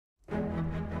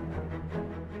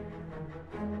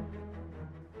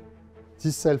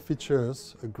This sale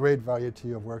features a great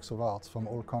variety of works of art from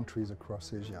all countries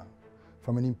across Asia,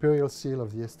 from an imperial seal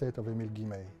of the Estate of Emile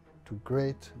Guimet to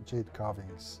great jade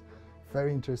carvings,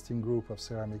 very interesting group of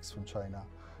ceramics from China,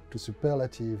 to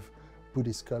superlative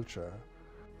Buddhist sculpture.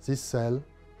 This sale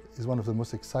is one of the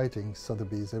most exciting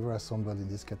Sotheby's ever assembled in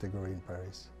this category in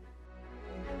Paris.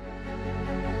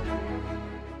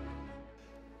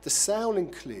 The sale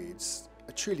includes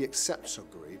a truly exceptional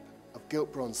group of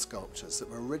gilt-bronze sculptures that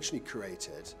were originally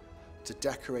created to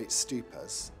decorate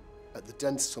stupas at the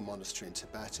Densatil monastery in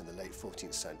Tibet in the late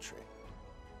 14th century.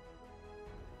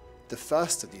 The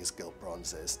first of these gilt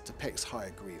bronzes depicts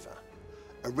Hayagriva.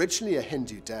 Originally a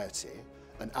Hindu deity,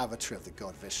 an avatar of the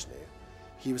god Vishnu,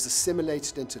 he was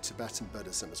assimilated into Tibetan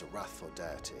Buddhism as a wrathful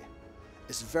deity.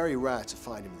 It's very rare to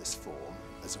find him in this form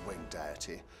as a winged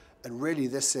deity, and really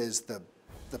this is the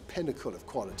pinnacle of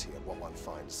quality of what one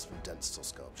finds from Densatil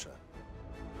sculpture.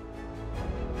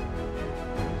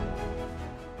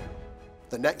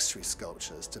 The next three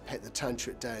sculptures depict the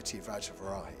tantric deity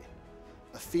Vajravarahi,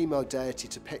 a female deity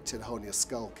depicted holding a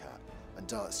skull cap and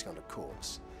dancing on a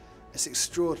corpse. It's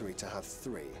extraordinary to have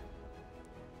three.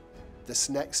 This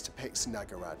next depicts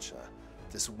Nagaraja,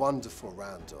 this wonderful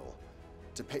roundel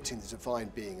depicting the divine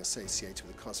being associated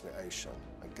with the cosmic ocean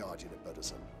and guardian of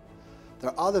Buddhism. There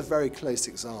are other very close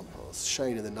examples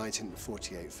shown in the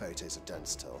 1948 photos of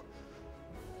Densatil,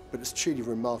 but it's truly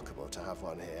remarkable to have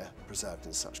one here preserved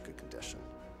in such good condition.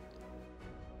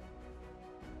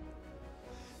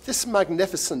 This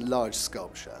magnificent large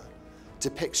sculpture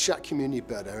depicts Shakyamuni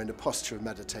Buddha in a posture of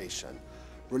meditation,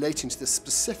 relating to the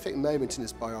specific moment in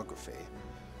his biography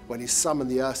when he summoned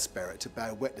the earth spirit to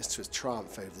bear witness to his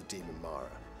triumph over the demon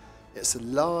Mara. It's a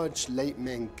large, late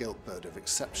Ming gilt Buddha of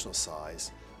exceptional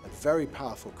size and very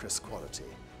powerful crisp quality,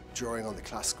 drawing on the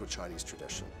classical Chinese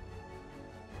tradition.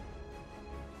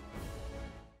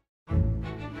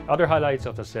 Other highlights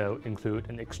of the sale include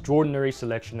an extraordinary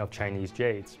selection of Chinese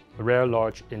jades, a rare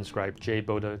large inscribed jade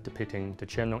Buddha depicting the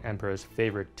Qianlong Emperor's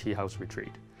favorite tea house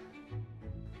retreat,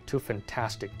 two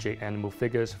fantastic jade animal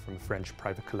figures from a French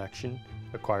private collection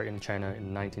acquired in China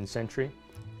in the 19th century.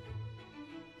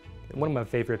 One of my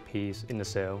favorite pieces in the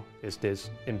sale is this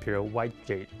Imperial white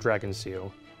jade dragon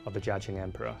seal of the Jiaqing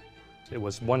Emperor. It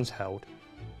was once held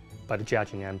by the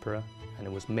Jiaqing Emperor and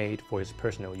it was made for his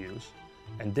personal use.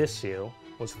 And this seal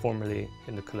was formerly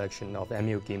in the collection of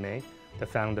Emile Guimet, the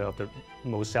founder of the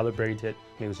most celebrated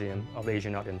museum of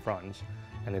Asian art in France,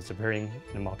 and it's appearing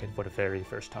in the market for the very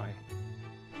first time.